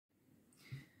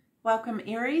Welcome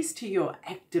Aries to your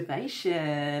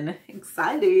activation.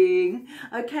 Exciting.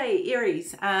 Okay,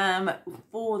 Aries,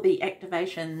 for the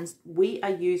activations, we are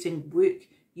using Work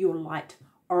Your Light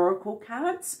Oracle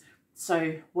cards.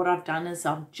 So what I've done is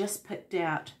I've just picked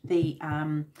out the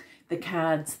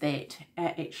cards that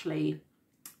actually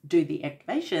do the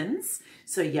activations.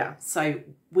 So yeah, so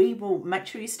we will make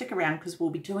sure you stick around because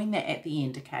we'll be doing that at the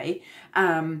end, okay?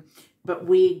 But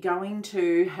we're going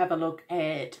to have a look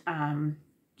at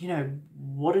you know,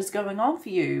 what is going on for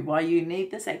you, why you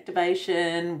need this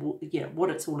activation, you know,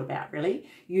 what it's all about really,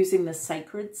 using the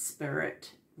Sacred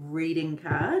Spirit reading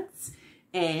cards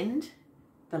and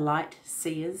the Light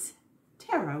Seers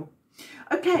Tarot.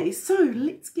 Okay, so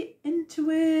let's get into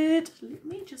it. Let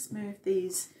me just move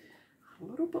these a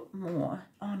little bit more.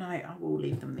 Oh no, I will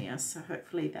leave them there, so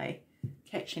hopefully they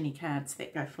catch any cards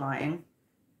that go flying.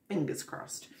 Fingers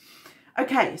crossed.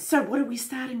 Okay, so what are we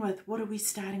starting with? What are we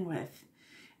starting with?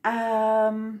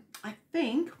 I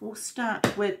think we'll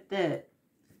start with the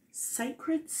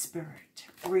Sacred Spirit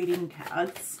reading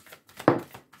cards.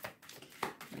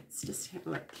 Let's just have a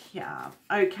look here.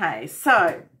 Okay,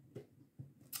 so,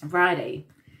 righty,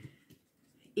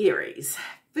 Aries.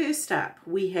 First up,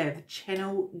 we have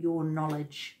Channel Your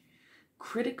Knowledge,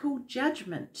 Critical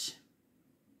Judgment.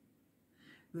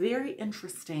 Very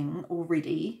interesting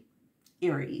already,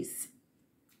 Aries.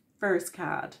 First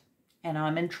card, and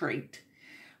I'm intrigued.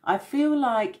 I feel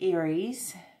like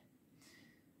Aries,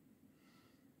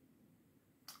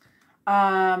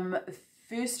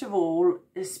 first of all,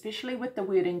 especially with the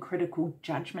wording critical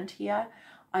judgment here,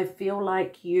 I feel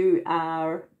like you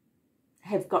have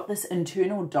got this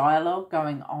internal dialogue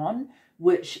going on,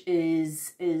 which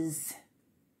is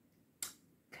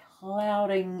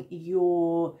clouding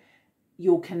your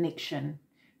connection,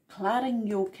 clouding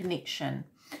your connection.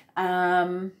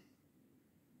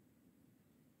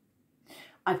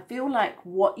 I feel like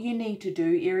what you need to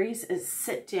do, Aries, is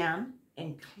sit down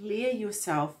and clear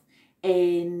yourself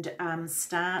and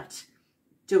start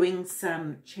doing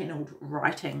some channeled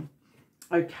writing,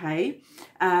 okay?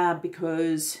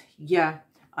 Because, yeah,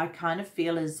 I kind of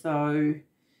feel as though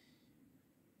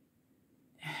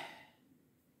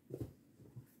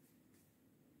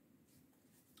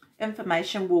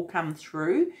information will come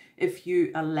through if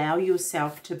you allow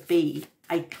yourself to be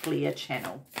a clear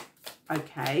channel,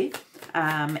 okay?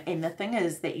 And the thing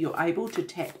is that you're able to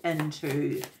tap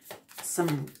into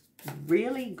some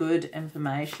really good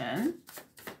information,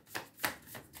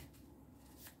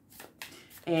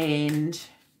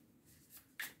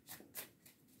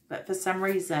 but for some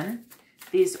reason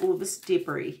there's all this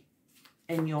debris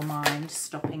in your mind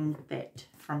stopping that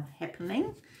from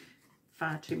happening.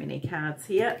 Far too many cards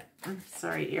here. I'm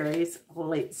sorry, Aries.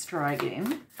 Let's try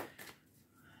again.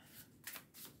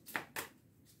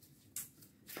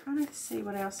 Trying to see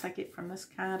what else I get from this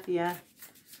card here.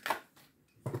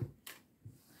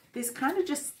 There's kind of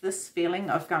just this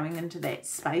feeling of going into that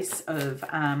space of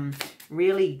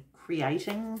really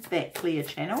creating that clear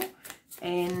channel,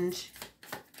 and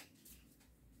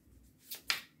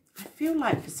I feel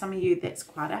like for some of you that's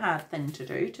quite a hard thing to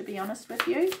do, to be honest with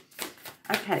you.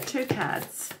 Okay, two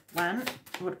cards. One,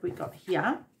 what have we got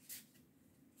here?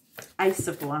 Ace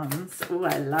of Wands. Oh,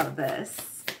 I love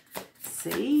this.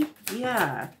 See?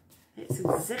 Yeah, that's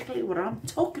exactly what I'm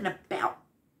talking about.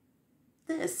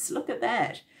 This, look at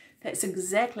that. That's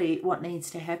exactly what needs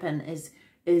to happen,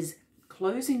 is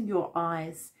closing your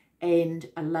eyes and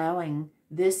allowing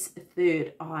this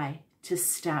third eye to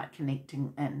start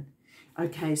connecting in.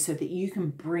 Okay, so that you can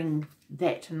bring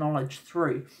that knowledge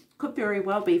through. Could very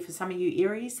well be for some of you,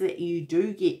 Aries, that you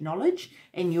do get knowledge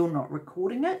and you're not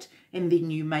recording it, and then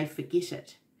you may forget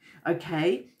it.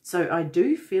 Okay, so I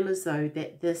do feel as though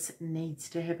that this needs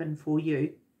to happen for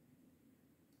you.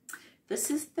 This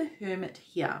is the Hermit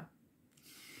here.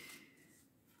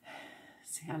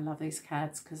 See, I love these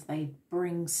cards because they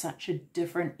bring such a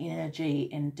different energy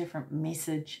and different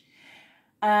message.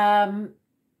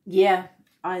 Yeah,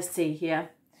 I see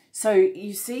here. So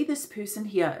you see this person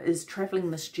here is traveling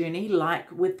this journey,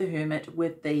 like with the Hermit,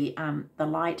 with the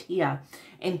light here.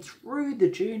 And through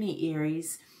the journey,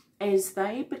 Aries, as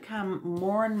they become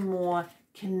more and more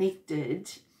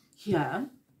connected here,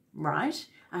 right,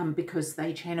 because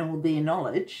they channel their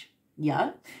knowledge,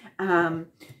 yeah,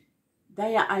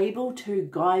 they are able to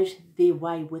guide their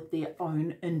way with their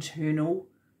own internal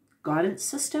guidance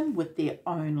system, with their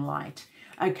own light,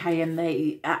 okay, and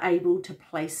they are able to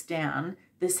place down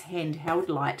this handheld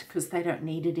light because they don't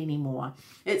need it anymore.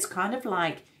 It's kind of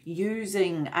like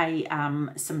using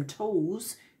some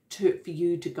tools for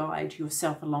you to guide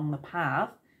yourself along the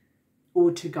path,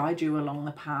 or to guide you along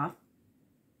the path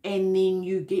and then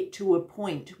you get to a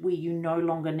point where you no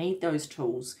longer need those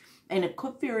tools. And it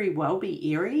could very well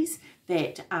be, Aries,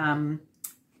 that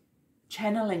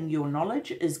channeling your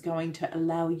knowledge is going to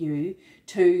allow you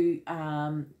to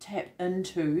tap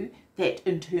into that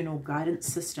internal guidance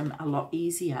system a lot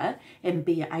easier and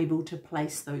be able to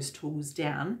place those tools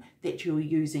down that you're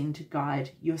using to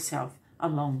guide yourself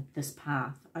along this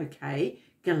path. Okay,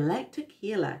 Galactic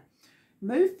Healer.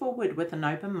 Move forward with an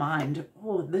open mind.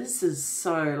 Oh, this is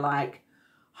so like,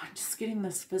 I'm just getting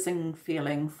this fizzing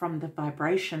feeling from the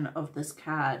vibration of this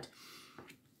card.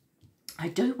 I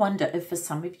do wonder if for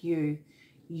some of you,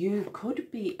 you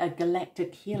could be a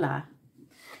galactic healer,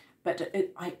 but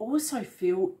I also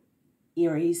feel,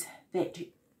 Aries, that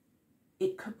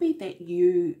it could be that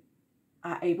you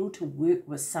are able to work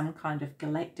with some kind of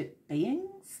galactic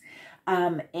beings,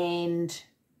 and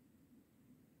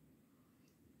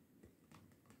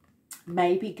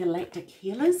maybe galactic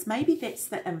healers. Maybe that's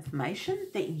the information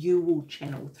that you will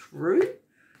channel through,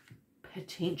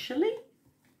 potentially.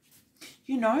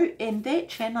 You know, and that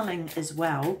channeling as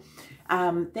well,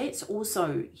 that's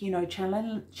also, you know,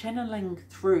 channeling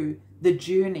through the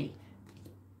journey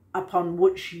upon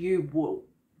which you walk,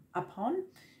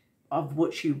 of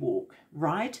which you walk,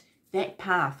 right? That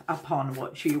path upon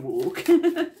which you walk.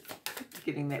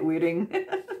 Getting that wording.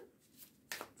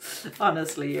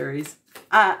 Honestly, Aries.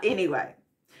 Anyway,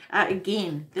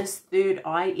 again, this third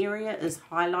eye area is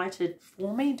highlighted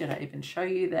for me. Did I even show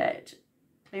you that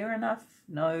clear enough?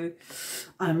 No.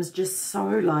 I'm just so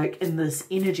like in this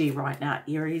energy right now,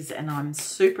 Aries, and I'm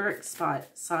super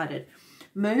excited.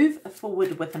 Move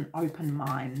forward with an open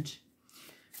mind.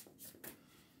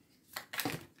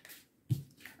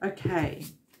 Okay.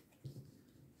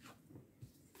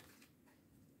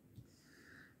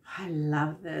 I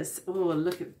love this. Oh,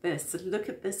 look at this. Look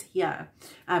at this here.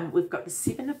 We've got the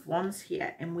Seven of Wands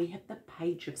here, and we have the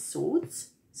Page of Swords.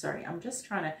 Sorry, I'm just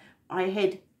trying to...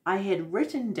 I had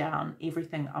written down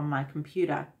everything on my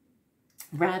computer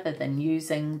rather than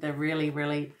using the really,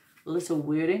 really little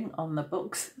wording on the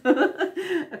books.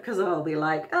 Because I'll be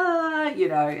like, you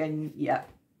know, and yeah,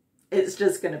 it's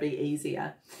just going to be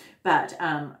easier. But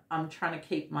I'm trying to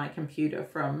keep my computer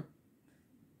from,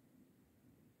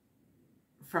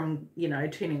 you know,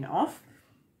 turning off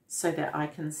so that I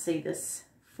can see this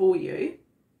for you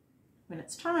when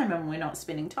it's time and we're not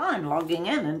spending time logging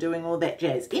in and doing all that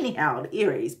jazz. Anyhow,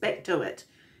 Aries, back to it.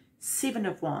 Seven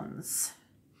of Wands.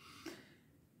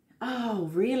 Oh,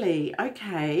 really?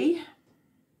 Okay.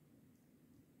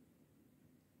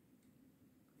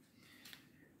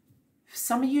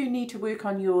 Some of you need to work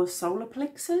on your solar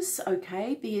plexus,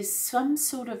 okay? There's some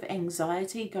sort of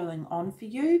anxiety going on for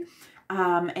you.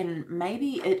 And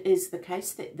maybe it is the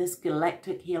case that this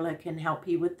galactic healer can help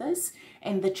you with this,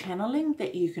 and the channeling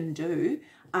that you can do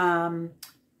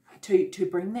to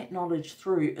bring that knowledge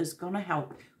through is going to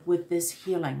help with this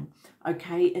healing.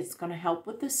 Okay, it's going to help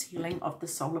with this healing of the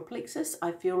solar plexus.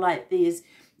 I feel like there's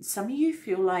some of you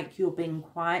feel like you're being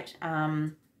quite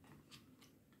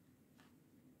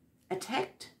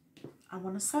attacked, I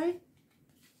want to say.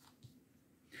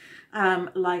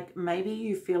 Like maybe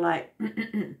you feel like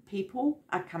people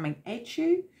are coming at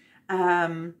you,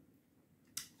 and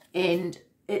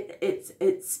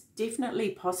it's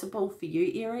definitely possible for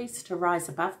you, Aries, to rise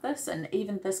above this. And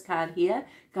even this card here,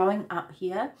 going up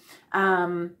here,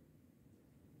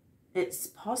 it's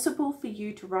possible for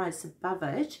you to rise above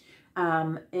it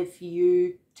if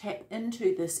you tap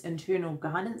into this internal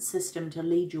guidance system to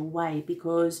lead your way,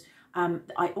 because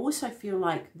I also feel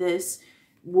like this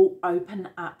will open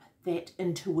up that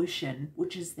intuition,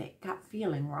 which is that gut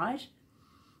feeling, right?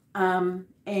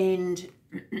 And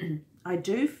I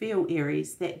do feel,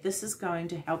 Aries, that this is going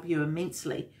to help you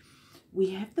immensely.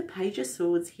 We have the Page of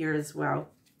Swords here as well.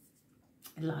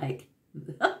 Like,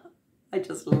 I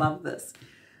just love this.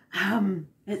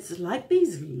 It's like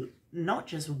these, not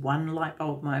just one light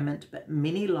bulb moment, but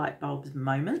many light bulb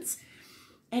moments.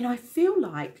 And I feel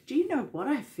like, do you know what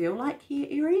I feel like here,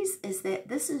 Aries? Is that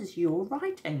this is your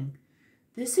writing.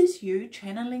 This is you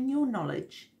channeling your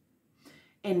knowledge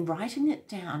and writing it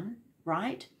down,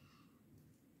 right?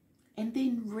 And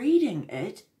then reading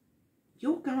it,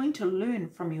 you're going to learn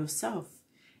from yourself.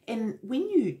 And when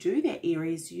you do that,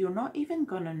 Aries, you're not even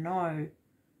going to know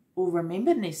or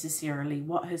remember necessarily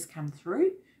what has come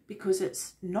through, because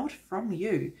it's not from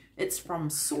you. It's from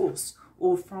source,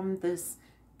 or from this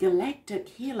galactic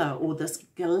healer, or this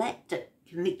galactic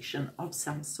connection of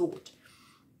some sort.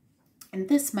 And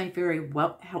this may very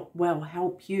well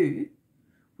help you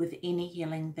with any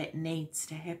healing that needs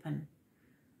to happen.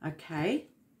 Okay?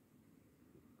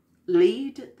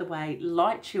 Lead the way,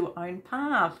 light your own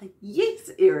path.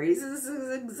 Yes, Aries, this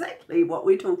is exactly what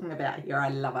we're talking about here. I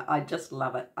love it. I just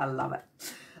love it. I love it.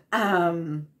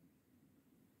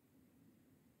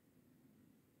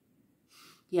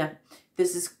 Yeah,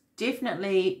 this is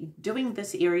definitely, doing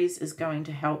this, Aries, is going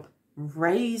to help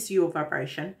raise your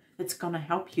vibration. It's going to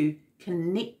help you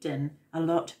connect in a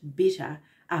lot better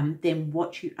than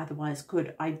what you otherwise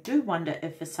could. I do wonder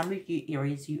if for some of you,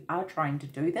 Aries, you are trying to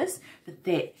do this, but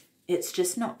that it's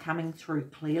just not coming through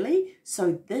clearly.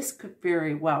 So this could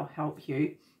very well help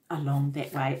you along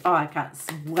that way. Oh, I can't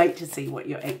wait to see what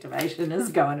your activation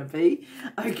is going to be.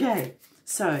 Okay,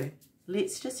 so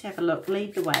let's just have a look.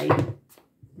 Lead the way.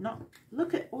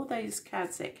 Look at all those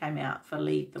cards that came out for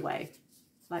lead the way.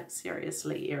 Like,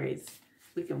 seriously, Aries,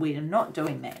 we are not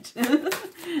doing that.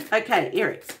 Okay,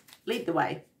 Aries, lead the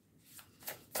way.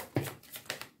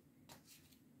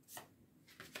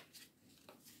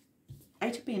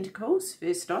 Eight of Pentacles,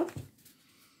 first off.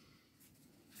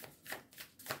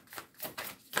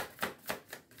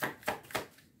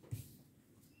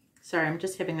 Sorry, I'm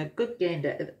just having a good gander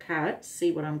at the card to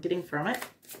see what I'm getting from it.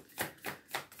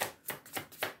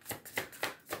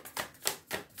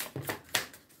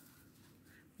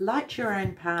 Light your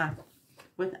own path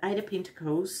with Eight of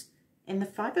Pentacles and the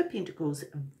Five of Pentacles.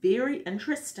 Very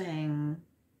interesting.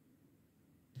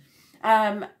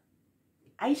 Eight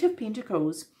of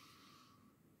Pentacles.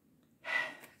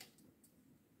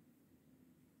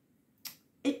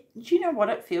 Do you know what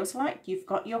it feels like? You've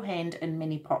got your hand in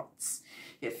many pots.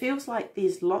 It feels like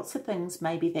there's lots of things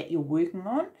maybe that you're working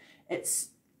on.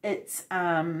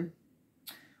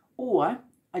 Or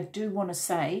I do want to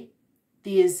say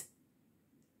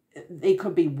there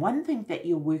could be one thing that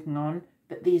you're working on,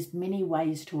 but there's many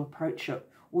ways to approach it,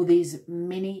 or there's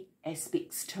many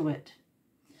aspects to it.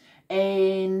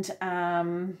 And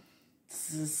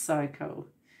this is so cool.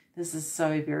 This is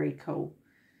so very cool.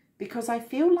 Because I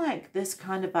feel like this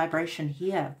kind of vibration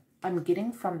here, I'm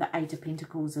getting from the Eight of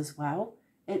Pentacles as well.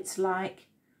 It's like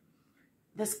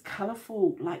this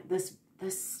colourful, like this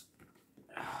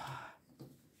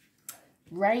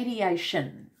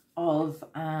radiation of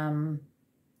I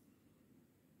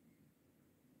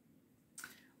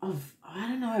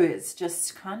don't know, it's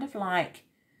just kind of like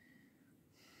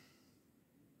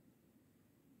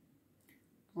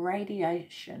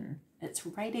radiation. It's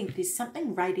radiating. There's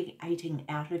something radiating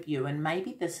out of you, and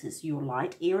maybe this is your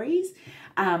light, Aries.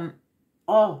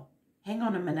 Oh, hang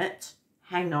on a minute.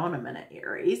 Hang on a minute,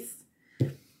 Aries.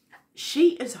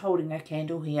 She is holding a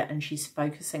candle here, and she's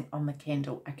focusing on the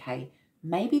candle. Okay,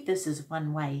 maybe this is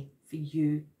one way for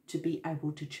you to be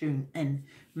able to tune in.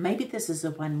 Maybe this is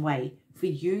a one way for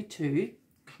you to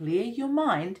clear your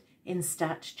mind and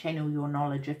start to channel your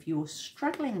knowledge. If you're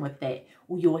struggling with that,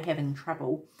 or you're having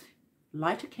trouble,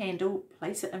 light a candle,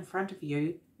 place it in front of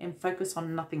you, and focus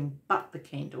on nothing but the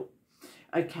candle.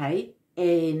 Okay,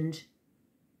 and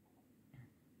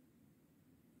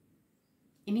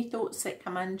any thoughts that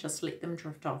come in, just let them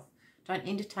drift off. Don't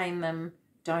entertain them.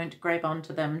 Don't grab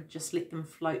onto them. Just let them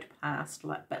float past,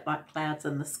 like clouds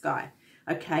in the sky.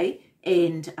 Okay,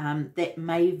 and that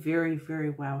may very,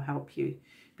 very well help you,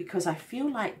 because I feel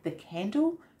like the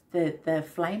candle, the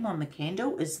flame on the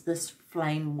candle is this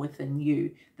flame within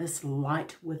you, this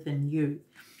light within you.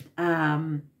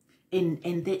 And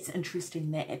that's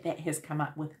interesting that has come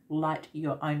up with light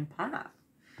your own path.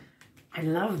 I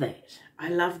love that. I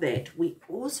love that. We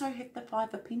also have the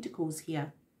Five of Pentacles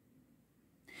here.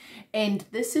 And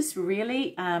this is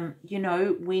really, you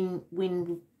know,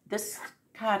 when this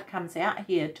card comes out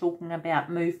here talking about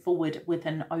move forward with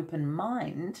an open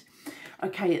mind,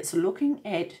 okay, it's looking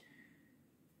at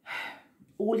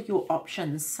all your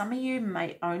options. Some of you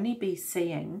may only be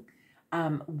seeing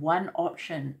one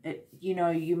option. You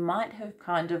know, you might have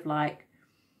kind of like,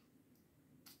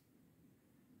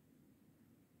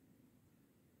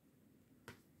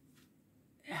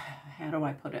 how do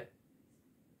I put it?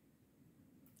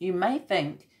 You may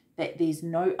think that there's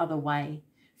no other way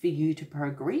for you to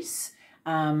progress,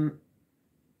 and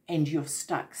you're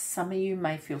stuck. Some of you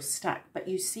may feel stuck, but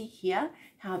you see here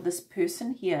how this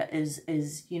person here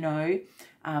is you know,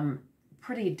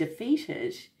 pretty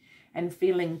defeated and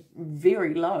feeling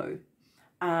very low,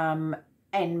 and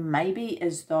maybe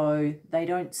as though they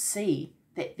don't see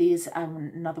that there's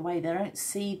another way. They don't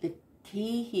see the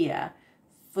key here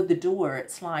for the door.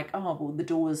 It's like, oh, well, the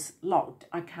door's locked,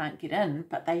 I can't get in.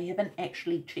 But they haven't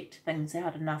actually checked things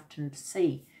out enough to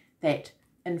see that,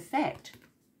 in fact,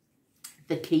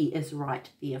 the key is right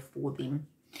there for them.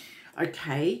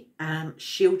 Okay,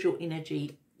 shield your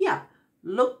energy. Yeah,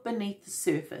 look beneath the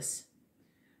surface,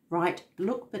 right?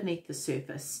 Look beneath the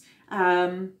surface.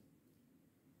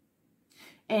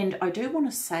 And I do want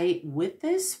to say with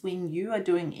this, when you are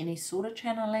doing any sort of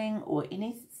channeling or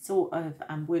any sort of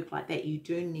work like that, you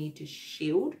do need to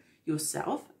shield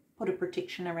yourself. Put a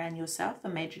protection around yourself.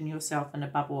 Imagine yourself in a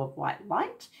bubble of white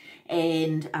light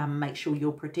and make sure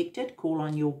you're protected. Call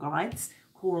on your guides.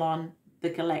 Call on the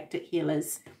galactic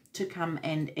healers to come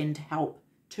and help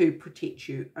to protect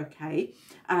you, okay?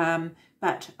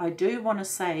 But I do want to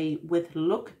say with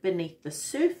look beneath the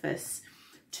surface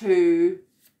to,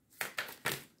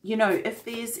 you know, if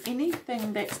there's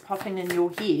anything that's popping in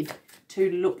your head, to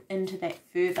look into that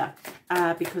further,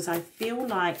 because I feel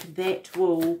like that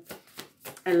will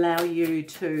allow you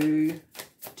to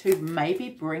maybe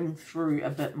bring through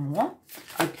a bit more,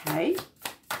 okay?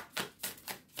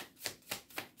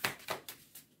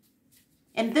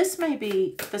 And this may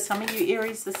be, for some of you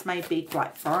Aries, this may be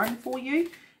quite foreign for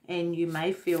you, and you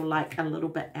may feel like a little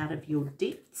bit out of your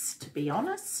depths, to be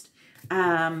honest.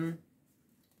 That's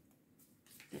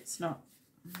not,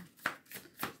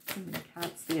 too many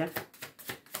cards there.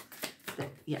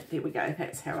 Yeah, there we go.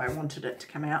 That's how I wanted it to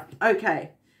come out.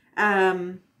 Okay.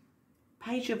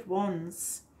 Page of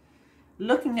Wands.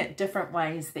 Looking at different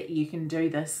ways that you can do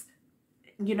this.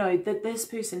 You know, that this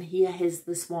person here has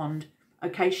this wand.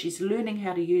 Okay, she's learning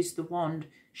how to use the wand.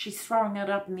 She's throwing it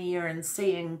up in the air and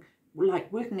seeing,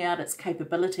 like, working out its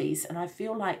capabilities. And I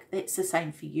feel like that's the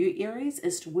same for you, Aries,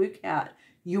 is to work out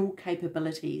your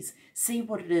capabilities. See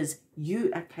what it is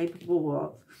you are capable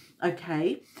of.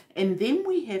 Okay, and then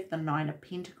we have the Nine of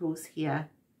Pentacles here.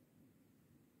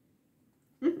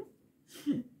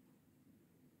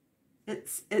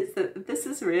 This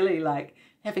is really like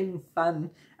having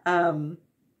fun.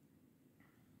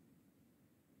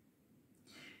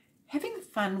 Having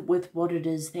fun with what it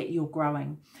is that you're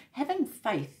growing. Having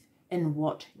faith in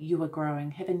what you are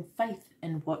growing. Having faith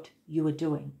in what you are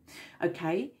doing.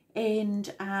 Okay,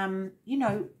 and you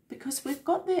know, because we've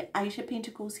got the Eight of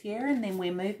Pentacles here, and then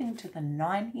we're moving to the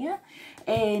Nine here,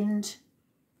 and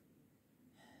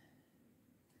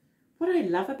what I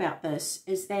love about this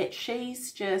is that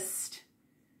she's just,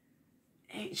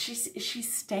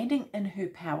 she's standing in her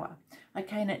power,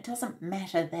 okay, and it doesn't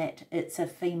matter that it's a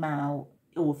female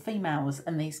or females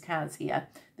in these cards here.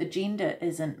 The gender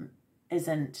it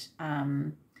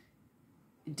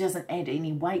doesn't add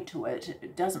any weight to it.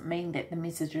 It doesn't mean that the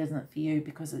message isn't for you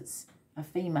because it's a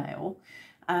female.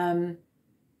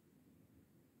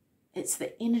 It's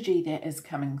the energy that is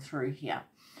coming through here.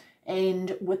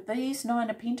 And with these Nine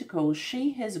of Pentacles,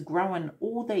 she has grown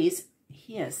all these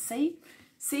here. See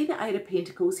the Eight of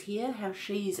Pentacles here, how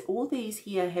all these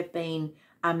here have been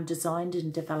designed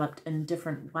and developed in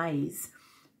different ways.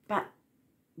 But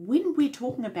when we're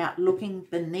talking about looking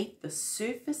beneath the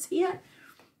surface here,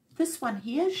 this one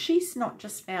here, she's not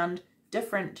just found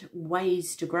different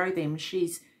ways to grow them.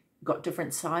 She's got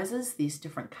different sizes, there's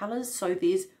different colours, so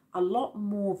there's a lot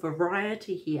more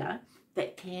variety here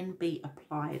that can be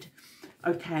applied.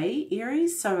 Okay,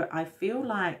 Aries, so I feel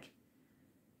like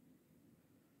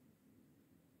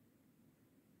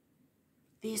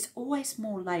there's always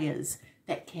more layers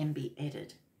that can be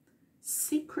added.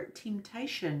 Secret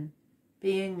temptation,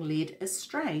 being led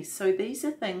astray. So these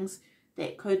are things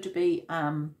that could be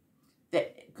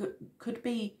could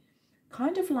be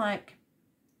kind of like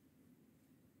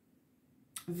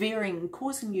veering,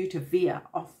 causing you to veer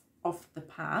off the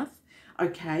path.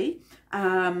 Okay.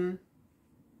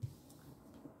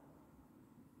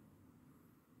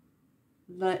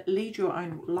 Lead the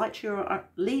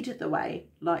way,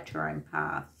 light your own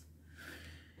path.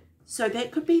 So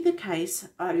that could be the case.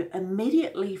 I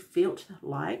immediately felt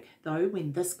like, though,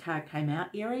 when this card came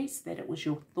out, Aries, that it was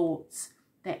your thoughts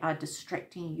that are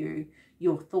distracting you.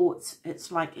 Your thoughts,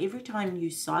 it's like every time you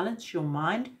silence your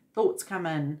mind, thoughts come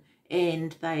in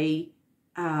and they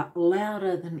are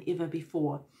louder than ever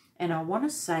before. And I want to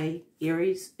say,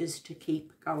 Aries, is to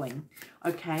keep going,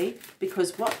 okay?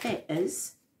 Because what that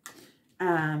is,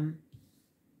 and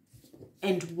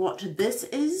what this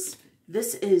is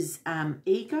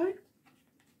ego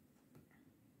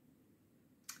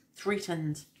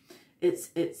threatened. It's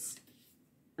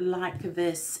like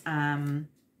this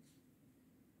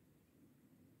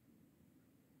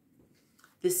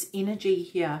this energy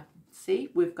here. See,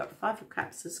 we've got Five of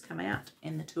Cups has come out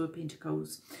and the Two of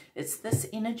Pentacles. It's this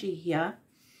energy here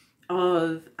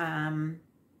of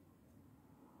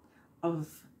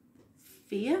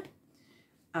fear,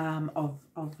 of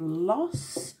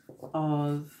loss,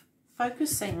 of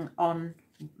focusing on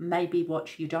maybe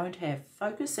what you don't have,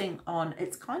 focusing on,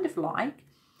 it's kind of like,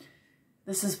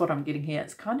 this is what I'm getting here,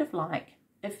 it's kind of like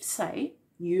if, say,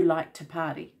 you like to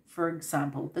party, for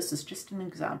example, this is just an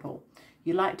example,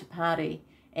 you like to party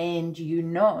and you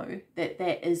know that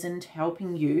that isn't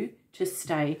helping you to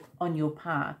stay on your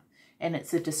path, and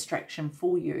it's a distraction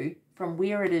for you from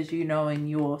where it is, you know, in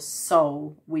your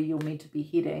soul, where you're meant to be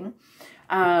heading,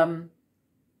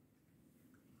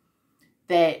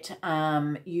 that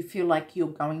you feel like you're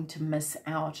going to miss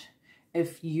out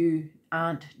if you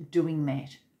aren't doing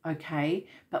that, okay?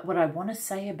 But what I want to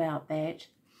say about that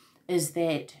is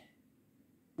that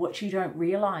what you don't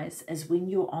realize is when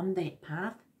you're on that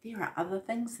path, there are other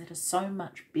things that are so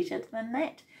much better than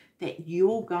that, that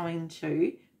you're going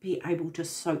to be able to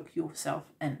soak yourself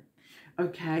in,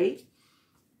 okay?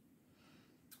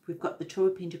 We've got the Two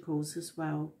of Pentacles as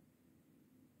well.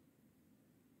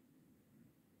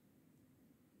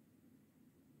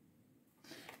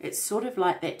 It's sort of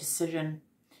like that decision.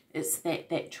 It's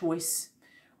that choice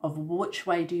of which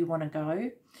way do you want to go.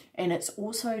 And it's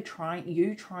also trying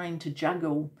to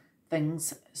juggle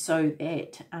things so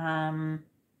that I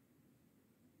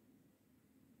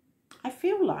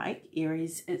feel like,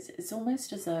 Aries, it's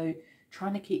almost as though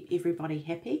trying to keep everybody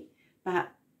happy,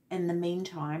 but in the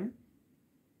meantime,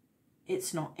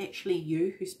 it's not actually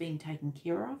you who's being taken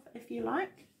care of, if you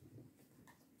like.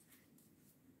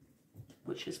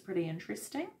 Which is pretty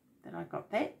interesting that I got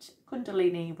that.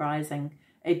 Kundalini rising.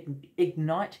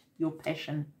 Ignite your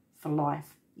passion for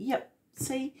life. Yep.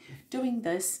 See, doing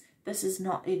this is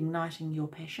not igniting your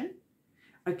passion.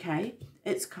 Okay.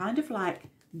 It's kind of like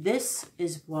this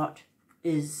is what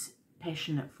is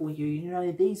passionate for you. You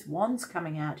know, these wands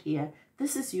coming out here,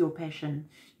 this is your passion.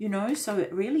 You know, so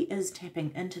it really is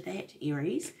tapping into that,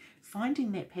 Aries.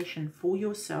 Finding that passion for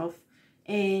yourself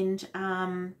and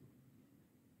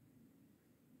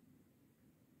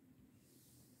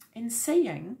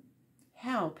seeing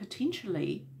how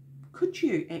potentially could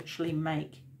you actually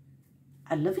make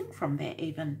a living from that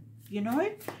even, you know?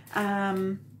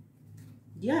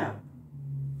 Yeah.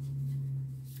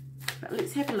 But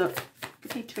let's have a look.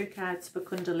 Give me 2 cards for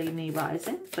Kundalini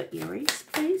rising for Aries,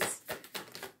 please.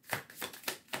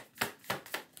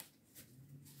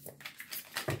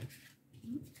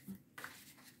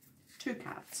 Two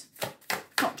cards.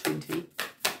 Not 20.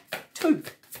 2.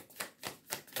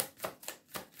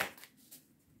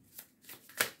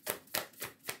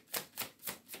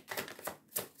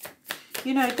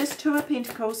 You know, this Two of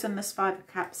Pentacles and this Five of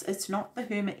Cups, it's not the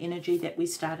Hermit energy that we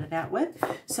started out with.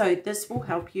 So this will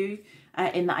help you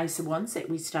in the Ace of Wands that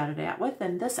we started out with.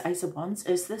 And this Ace of Wands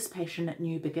is this passionate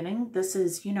new beginning. This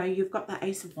is, you know, you've got the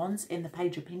Ace of Wands and the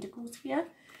Page of Pentacles here.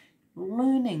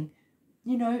 Learning,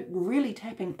 you know, really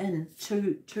tapping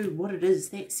into what it is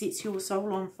that sets your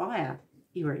soul on fire,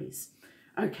 Aries.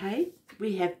 Okay,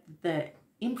 we have the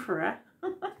Emperor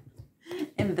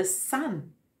and the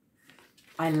Sun.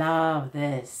 I love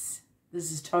this.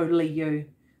 This is totally you.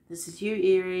 This is you,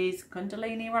 Aries.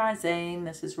 Kundalini rising.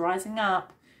 This is rising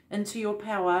up into your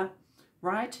power,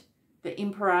 right? The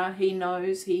Emperor, he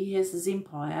knows. He has his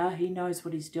empire. He knows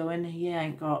what he's doing. He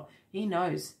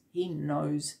knows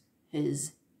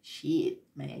his shit,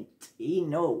 mate. He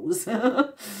knows.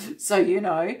 So, you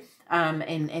know,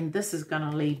 and this is going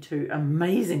to lead to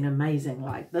amazing,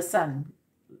 like the Sun.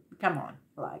 Come on.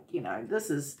 Like, you know,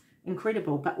 this is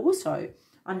incredible. But also,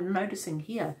 I'm noticing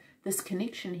here, this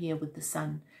connection here with the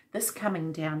Sun, this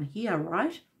coming down here,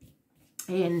 right?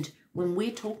 And when we're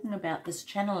talking about this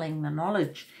channeling the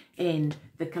knowledge and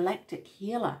the galactic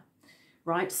healer,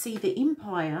 right? See, the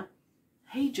Empire,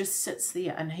 he just sits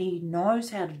there and he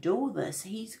knows how to do all this.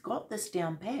 He's got this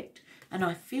down packed. And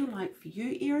I feel like for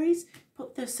you, Aries,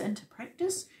 put this into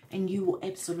practice and you will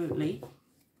absolutely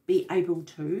be able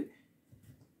to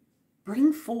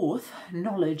bring forth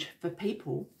knowledge for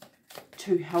people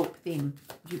to help them.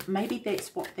 Maybe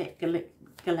that's what that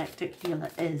galactic healer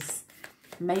is.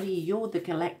 Maybe you're the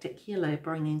galactic healer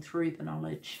bringing through the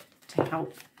knowledge to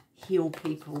help heal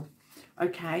people.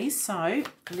 Okay, so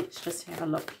let's just have a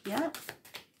look here.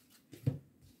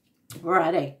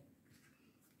 Alrighty.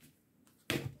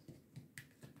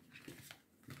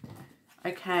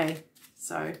 Okay,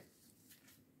 so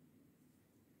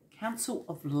Council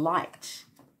of Light.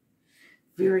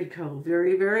 Very cool.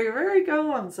 Very, very, very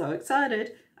cool. I'm so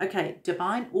excited. Okay,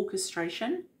 Divine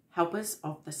Orchestration, Helpers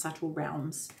of the Subtle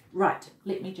Realms. Right,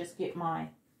 let me just get my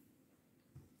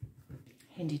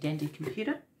handy dandy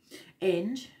computer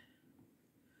and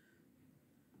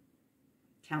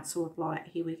Council of Light.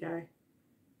 Here we go.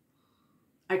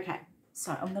 Okay,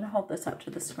 so I'm going to hold this up to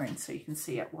the screen so you can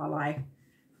see it while I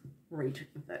read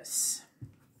this.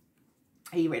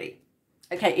 Are you ready?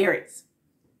 Okay, Aries.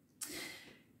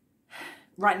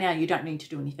 Right now, you don't need to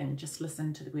do anything. Just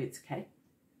listen to the words, okay?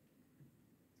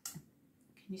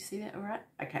 Can you see that all right?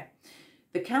 Okay.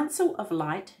 The Council of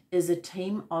Light is a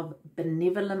team of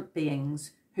benevolent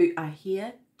beings who are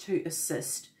here to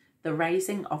assist the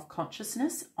raising of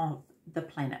consciousness of the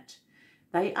planet.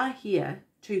 They are here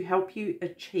to help you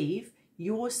achieve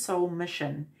your soul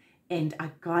mission and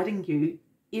are guiding you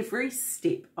every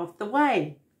step of the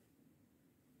way.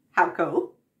 How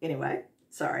cool. Anyway,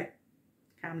 sorry,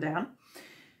 calm down.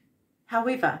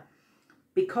 However,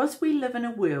 because we live in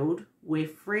a world where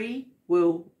free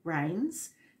will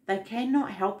reigns, they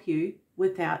cannot help you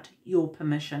without your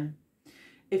permission.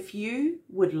 If you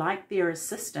would like their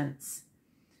assistance,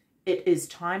 it is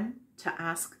time to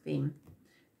ask them.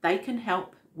 They can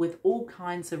help with all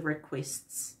kinds of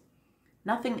requests.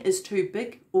 Nothing is too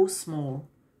big or small.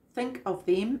 Think of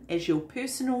them as your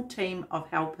personal team of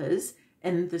helpers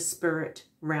in the spirit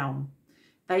realm.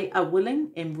 They are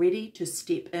willing and ready to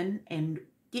step in and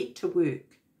get to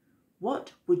work.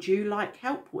 What would you like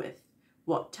help with?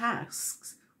 What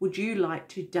tasks would you like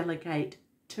to delegate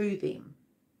to them?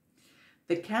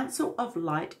 The Council of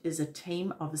Light is a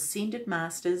team of ascended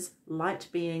masters, light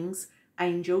beings,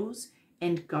 angels,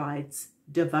 and guides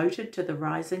devoted to the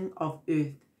rising of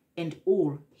Earth and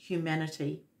all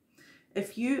humanity.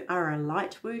 If you are a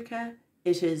light worker,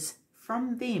 it is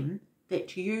from them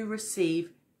that you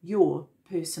receive your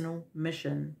personal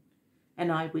mission.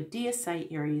 And I would dare say,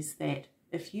 Aries, that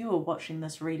if you are watching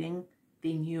this reading,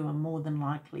 then you are more than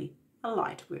likely a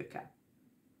light worker.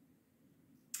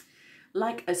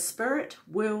 Like a spirit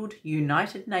world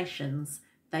United Nations,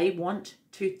 they want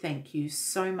to thank you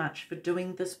so much for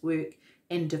doing this work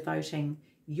and devoting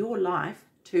your life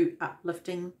to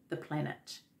uplifting the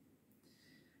planet.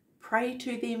 Pray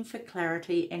to them for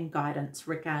clarity and guidance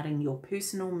regarding your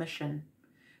personal mission.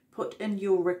 Put in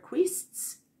your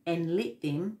requests and let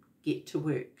them get to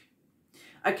work.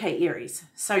 Okay, Aries,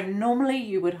 so normally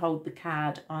you would hold the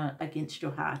card against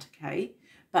your heart, okay?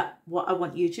 But what I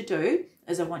want you to do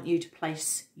is I want you to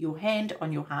place your hand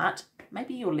on your heart,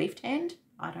 maybe your left hand,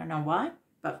 I don't know why,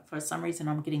 but for some reason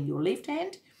I'm getting your left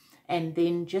hand, and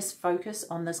then just focus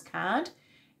on this card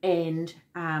and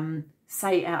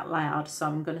say out loud. So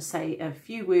I'm going to say a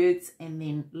few words and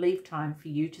then leave time for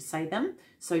you to say them.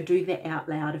 So do that out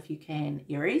loud if you can,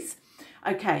 Aries.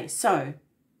 Okay, so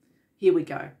here we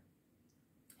go.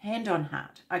 Hand on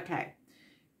heart. Okay.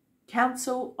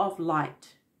 Council of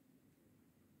Light.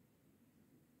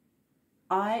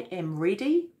 I am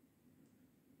ready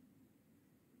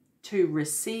to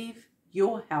receive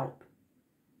your help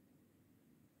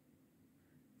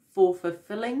for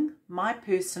fulfilling my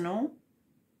personal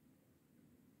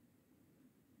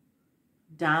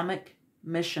dharmic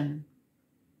mission.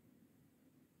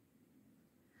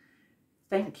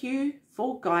 Thank you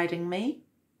for guiding me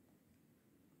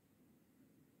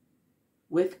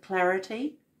with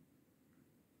clarity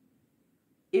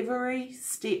every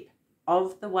step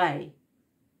of the way,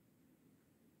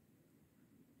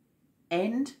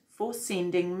 and for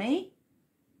sending me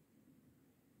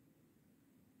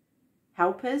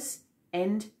helpers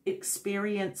and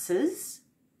experiences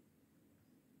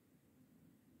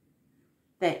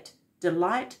that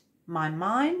delight my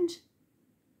mind,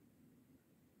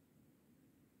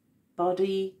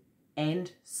 body,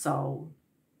 and soul.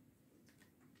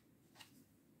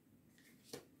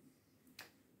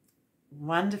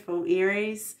 Wonderful,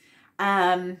 Aries.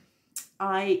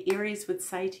 Aries would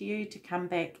say to you to come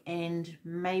back and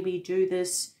maybe do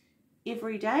this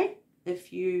every day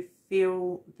if you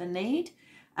feel the need.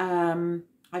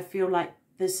 I feel like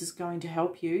this is going to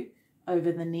help you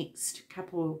over the next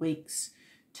couple of weeks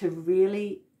to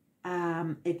really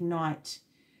ignite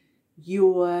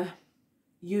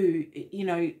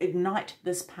ignite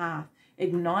this path,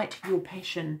 ignite your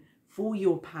passion for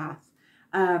your path.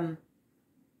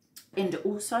 And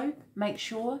also make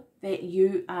sure that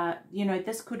you are,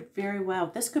 this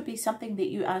could be something that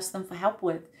you ask them for help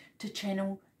with, to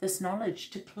channel this knowledge,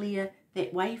 to clear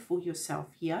that way for yourself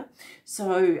here.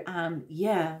 So,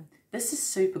 yeah, this is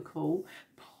super cool.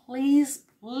 Please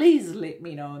let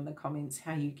me know in the comments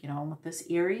how you get on with this,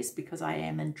 Aries, because I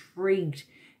am intrigued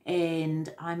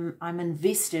and I'm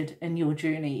invested in your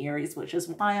journey, Aries, which is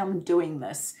why I'm doing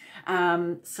this.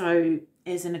 So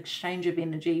as an exchange of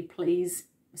energy, please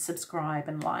subscribe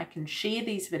and like and share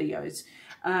these videos.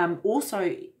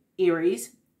 Also,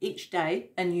 Aries, each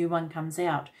day a new one comes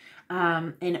out,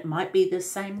 and it might be the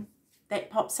same that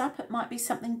pops up, it might be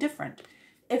something different.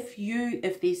 If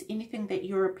there's anything that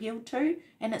you're appealed to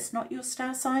and it's not your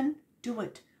star sign, do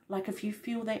it. Like if you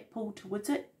feel that pull towards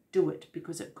it, do it,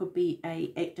 because it could be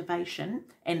an activation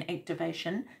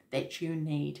that you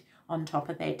need on top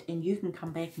of that, and you can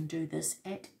come back and do this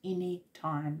at any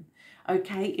time.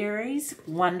 Okay, Aries,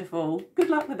 wonderful. Good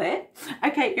luck with that.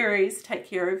 Okay, Aries, take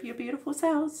care of your beautiful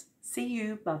selves. See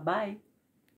you. Bye-bye.